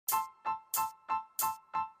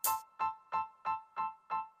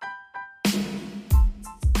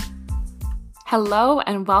Hello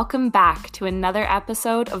and welcome back to another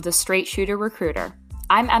episode of the Straight Shooter Recruiter.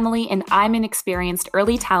 I'm Emily and I'm an experienced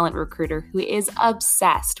early talent recruiter who is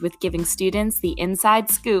obsessed with giving students the inside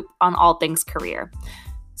scoop on all things career.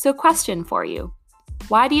 So question for you,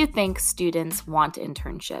 why do you think students want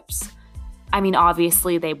internships? I mean,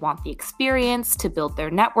 obviously they want the experience to build their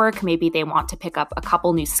network, maybe they want to pick up a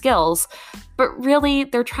couple new skills, but really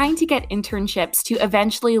they're trying to get internships to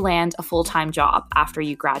eventually land a full-time job after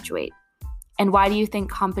you graduate. And why do you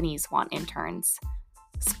think companies want interns?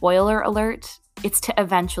 Spoiler alert, it's to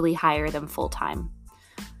eventually hire them full-time.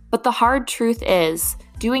 But the hard truth is,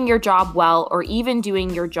 doing your job well or even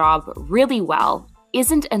doing your job really well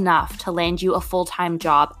isn't enough to land you a full-time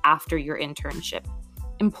job after your internship.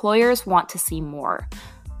 Employers want to see more.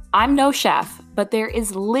 I'm no chef, but there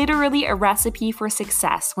is literally a recipe for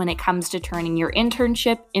success when it comes to turning your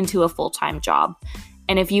internship into a full-time job.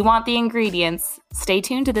 And if you want the ingredients, stay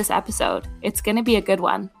tuned to this episode. It's going to be a good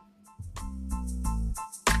one.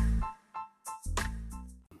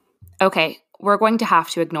 Okay, we're going to have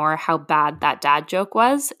to ignore how bad that dad joke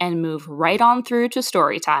was and move right on through to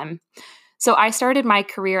story time. So I started my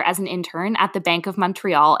career as an intern at the Bank of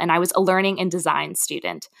Montreal, and I was a learning and design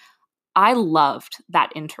student. I loved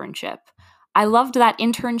that internship. I loved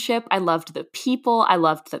the people, I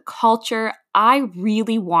loved the culture. I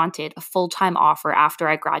really wanted a full-time offer after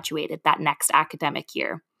I graduated that next academic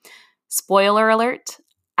year. Spoiler alert,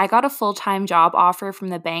 I got a full-time job offer from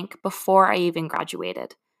the bank before I even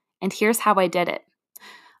graduated. And here's how I did it.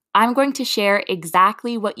 I'm going to share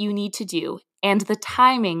exactly what you need to do and the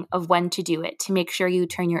timing of when to do it to make sure you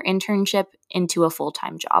turn your internship into a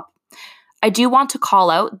full-time job. I do want to call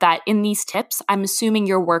out that in these tips, I'm assuming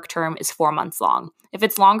your work term is 4 months long. If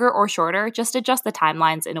it's longer or shorter, just adjust the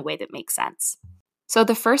timelines in a way that makes sense. So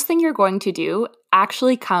the first thing you're going to do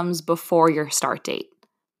actually comes before your start date.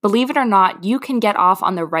 Believe it or not, you can get off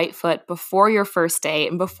on the right foot before your first day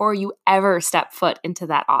and before you ever step foot into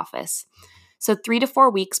that office. So 3 to 4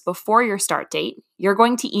 weeks before your start date, you're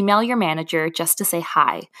going to email your manager just to say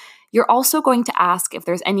hi. You're also going to ask if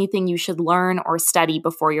there's anything you should learn or study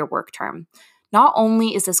before your work term. Not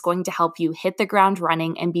only is this going to help you hit the ground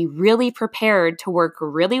running and be really prepared to work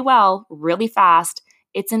really well, really fast,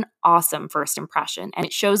 it's an awesome first impression, and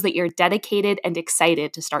it shows that you're dedicated and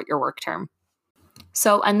excited to start your work term.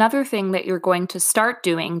 So another thing that you're going to start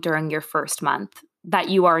doing during your first month that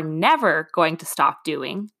you are never going to stop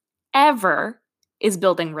doing, ever, is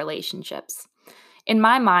building relationships. In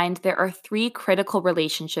my mind, there are 3 critical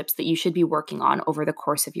relationships that you should be working on over the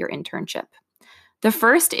course of your internship. The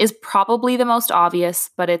first is probably the most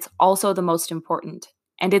obvious, but it's also the most important,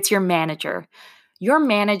 and it's your manager. Your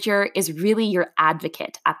manager is really your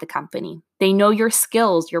advocate at the company. They know your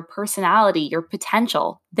skills, your personality, your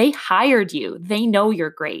potential. They hired you. They know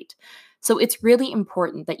you're great. So it's really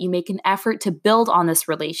important that you make an effort to build on this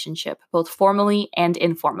relationship, both formally and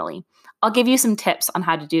informally. I'll give you some tips on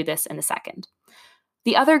how to do this in a second.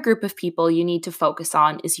 The other group of people you need to focus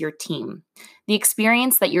on is your team. The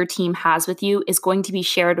experience that your team has with you is going to be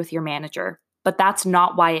shared with your manager, but that's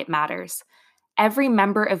not why it matters. Every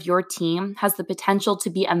member of your team has the potential to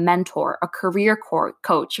be a mentor, a career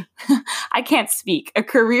coach. I can't speak, a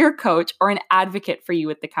career coach or an advocate for you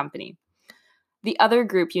at the company. The other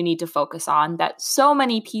group you need to focus on that so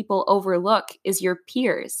many people overlook is your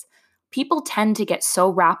peers. People tend to get so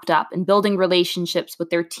wrapped up in building relationships with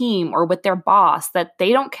their team or with their boss that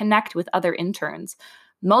they don't connect with other interns.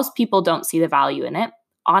 Most people don't see the value in it.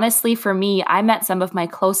 Honestly, for me, I met some of my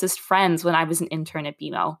closest friends when I was an intern at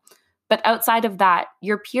BMO. But outside of that,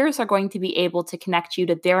 your peers are going to be able to connect you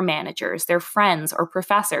to their managers, their friends, or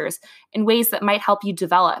professors in ways that might help you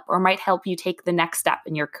develop or might help you take the next step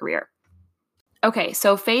in your career. Okay,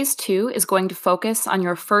 so phase 2 is going to focus on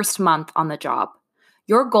your first month on the job.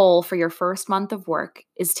 Your goal for your first month of work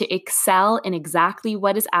is to excel in exactly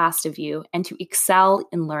what is asked of you and to excel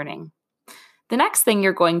in learning. The next thing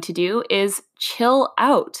you're going to do is chill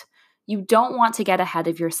out. You don't want to get ahead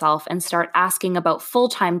of yourself and start asking about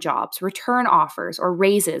full-time jobs, return offers, or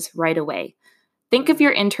raises right away. Think of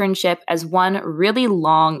your internship as one really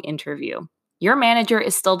long interview. Your manager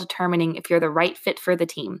is still determining if you're the right fit for the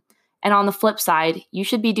team. And on the flip side, you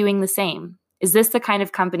should be doing the same. Is this the kind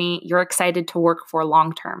of company you're excited to work for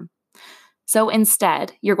long term? So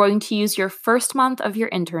instead, you're going to use your first month of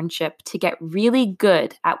your internship to get really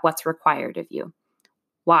good at what's required of you.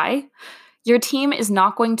 Why? Your team is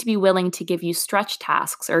not going to be willing to give you stretch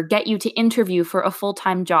tasks or get you to interview for a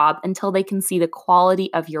full-time job until they can see the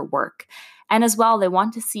quality of your work. And as well, they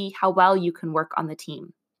want to see how well you can work on the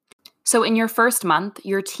team. So in your first month,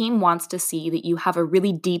 your team wants to see that you have a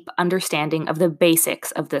really deep understanding of the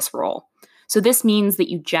basics of this role. So this means that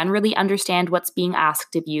you generally understand what's being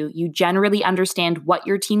asked of you. You generally understand what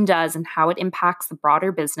your team does and how it impacts the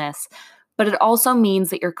broader business. But it also means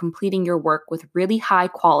that you're completing your work with really high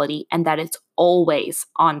quality and that it's always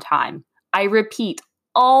on time. I repeat,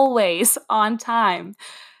 always on time.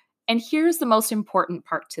 And here's the most important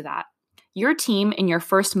part to that. Your team in your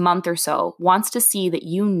first month or so wants to see that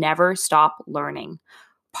you never stop learning.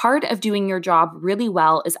 Part of doing your job really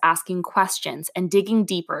well is asking questions and digging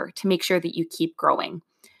deeper to make sure that you keep growing.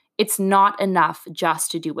 It's not enough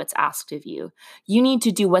just to do what's asked of you. You need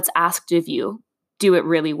to do what's asked of you, do it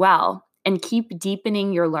really well, and keep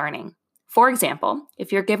deepening your learning. For example,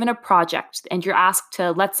 if you're given a project and you're asked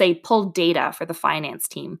to, let's say, pull data for the finance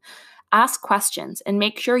team, ask questions and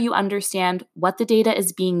make sure you understand what the data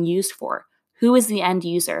is being used for. Who is the end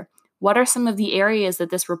user? What are some of the areas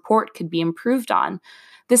that this report could be improved on?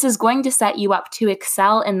 This is going to set you up to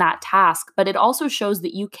excel in that task, but it also shows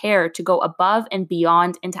that you care to go above and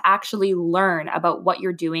beyond and to actually learn about what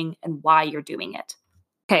you're doing and why you're doing it.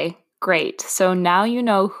 Okay, great. So now you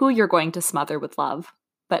know who you're going to smother with love,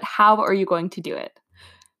 but how are you going to do it?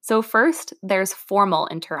 So first, there's formal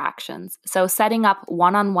interactions. So setting up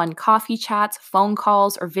one-on-one coffee chats, phone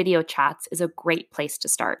calls, or video chats is a great place to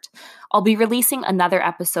start. I'll be releasing another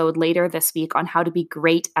episode later this week on how to be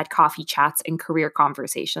great at coffee chats and career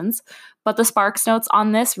conversations. But the Sparks Notes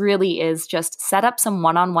on this really is just set up some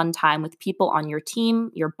one-on-one time with people on your team,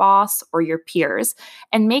 your boss, or your peers,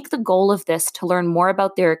 and make the goal of this to learn more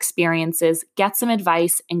about their experiences, get some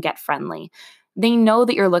advice, and get friendly. They know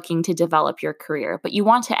that you're looking to develop your career, but you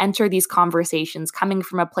want to enter these conversations coming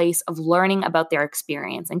from a place of learning about their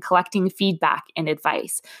experience and collecting feedback and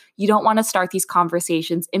advice. You don't want to start these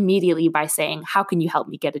conversations immediately by saying, "How can you help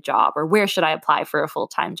me get a job?" or "Where should I apply for a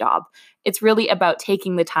full-time job?" It's really about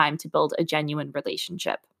taking the time to build a genuine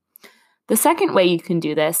relationship. The second way you can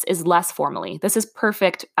do this is less formally. This is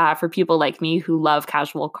perfect for people like me who love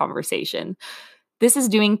casual conversation. This is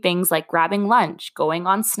doing things like grabbing lunch, going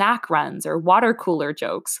on snack runs, or water cooler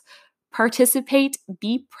jokes. Participate,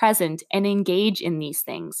 be present, and engage in these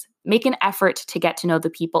things. Make an effort to get to know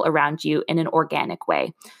the people around you in an organic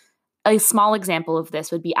way. A small example of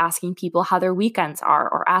this would be asking people how their weekends are,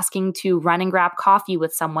 or asking to run and grab coffee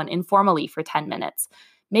with someone informally for 10 minutes.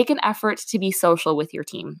 Make an effort to be social with your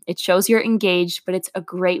team. It shows you're engaged, but it's a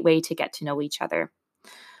great way to get to know each other.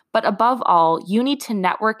 But above all, you need to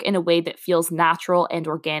network in a way that feels natural and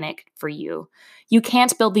organic for you. You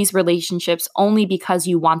can't build these relationships only because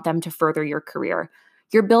you want them to further your career.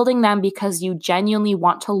 You're building them because you genuinely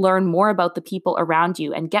want to learn more about the people around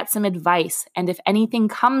you and get some advice. And if anything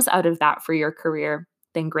comes out of that for your career,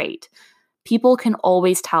 then great. People can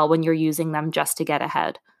always tell when you're using them just to get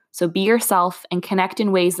ahead. So be yourself and connect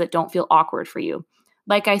in ways that don't feel awkward for you.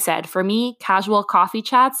 Like I said, for me, casual coffee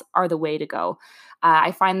chats are the way to go.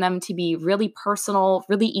 I find them to be really personal,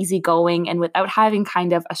 really easygoing, and without having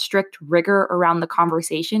kind of a strict rigor around the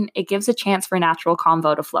conversation, it gives a chance for natural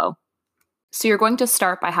convo to flow. So you're going to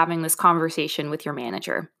start by having this conversation with your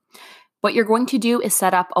manager. What you're going to do is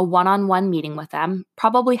set up a one-on-one meeting with them.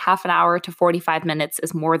 Probably half an hour to 45 minutes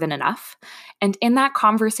is more than enough. And in that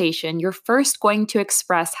conversation, you're first going to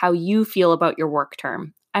express how you feel about your work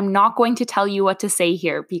term. I'm not going to tell you what to say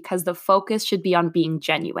here because the focus should be on being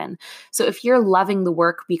genuine. So if you're loving the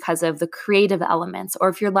work because of the creative elements, or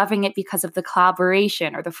if you're loving it because of the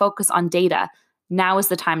collaboration or the focus on data, now is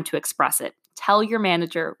the time to express it. Tell your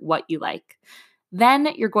manager what you like. Then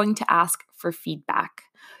you're going to ask for feedback.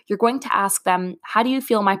 You're going to ask them, how do you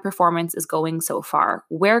feel my performance is going so far?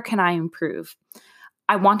 Where can I improve?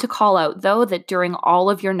 I want to call out, though, that during all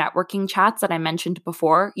of your networking chats that I mentioned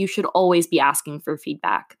before, you should always be asking for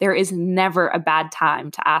feedback. There is never a bad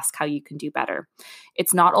time to ask how you can do better.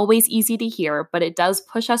 It's not always easy to hear, but it does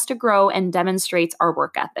push us to grow and demonstrates our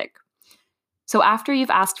work ethic. So after you've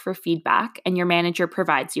asked for feedback and your manager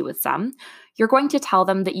provides you with some, you're going to tell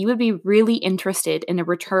them that you would be really interested in a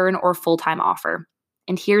return or full-time offer.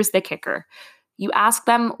 And here's the kicker. You ask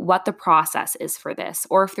them what the process is for this,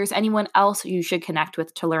 or if there's anyone else you should connect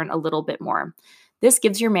with to learn a little bit more. This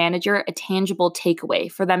gives your manager a tangible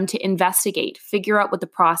takeaway for them to investigate, figure out what the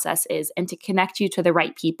process is, and to connect you to the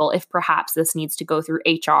right people if perhaps this needs to go through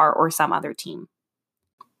HR or some other team.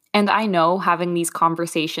 And I know having these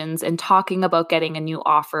conversations and talking about getting a new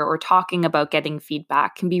offer or talking about getting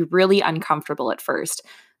feedback can be really uncomfortable at first.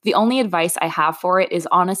 The only advice I have for it is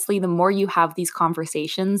honestly, the more you have these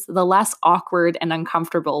conversations, the less awkward and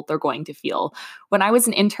uncomfortable they're going to feel. When I was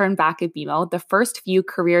an intern back at BMO, the first few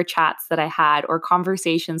career chats that I had or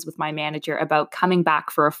conversations with my manager about coming back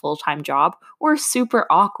for a full-time job were super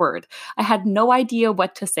awkward. I had no idea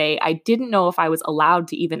what to say. I didn't know if I was allowed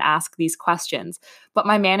to even ask these questions, but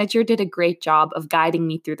my manager did a great job of guiding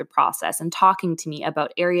me through the process and talking to me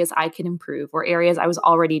about areas I could improve or areas I was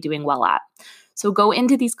already doing well at. So go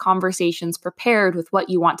into these conversations prepared with what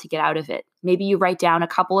you want to get out of it. Maybe you write down a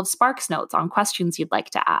couple of Sparks notes on questions you'd like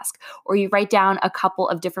to ask, or you write down a couple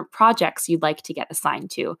of different projects you'd like to get assigned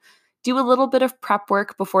to. Do a little bit of prep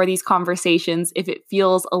work before these conversations if it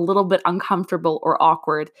feels a little bit uncomfortable or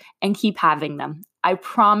awkward, and keep having them. I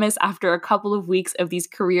promise after a couple of weeks of these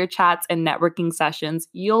career chats and networking sessions,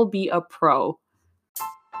 you'll be a pro.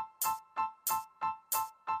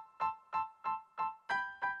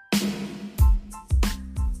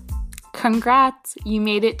 Congrats! You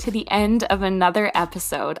made it to the end of another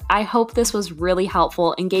episode. I hope this was really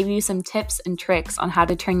helpful and gave you some tips and tricks on how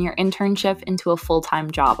to turn your internship into a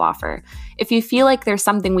full-time job offer. If you feel like there's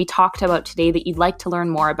something we talked about today that you'd like to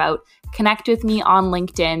learn more about, connect with me on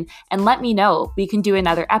LinkedIn and let me know. We can do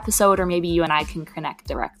another episode, or maybe you and I can connect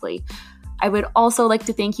directly. I would also like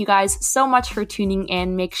to thank you guys so much for tuning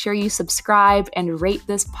in. Make sure you subscribe and rate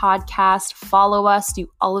this podcast, follow us, do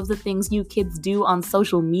all of the things you kids do on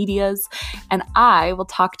social medias, and I will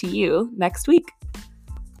talk to you next week.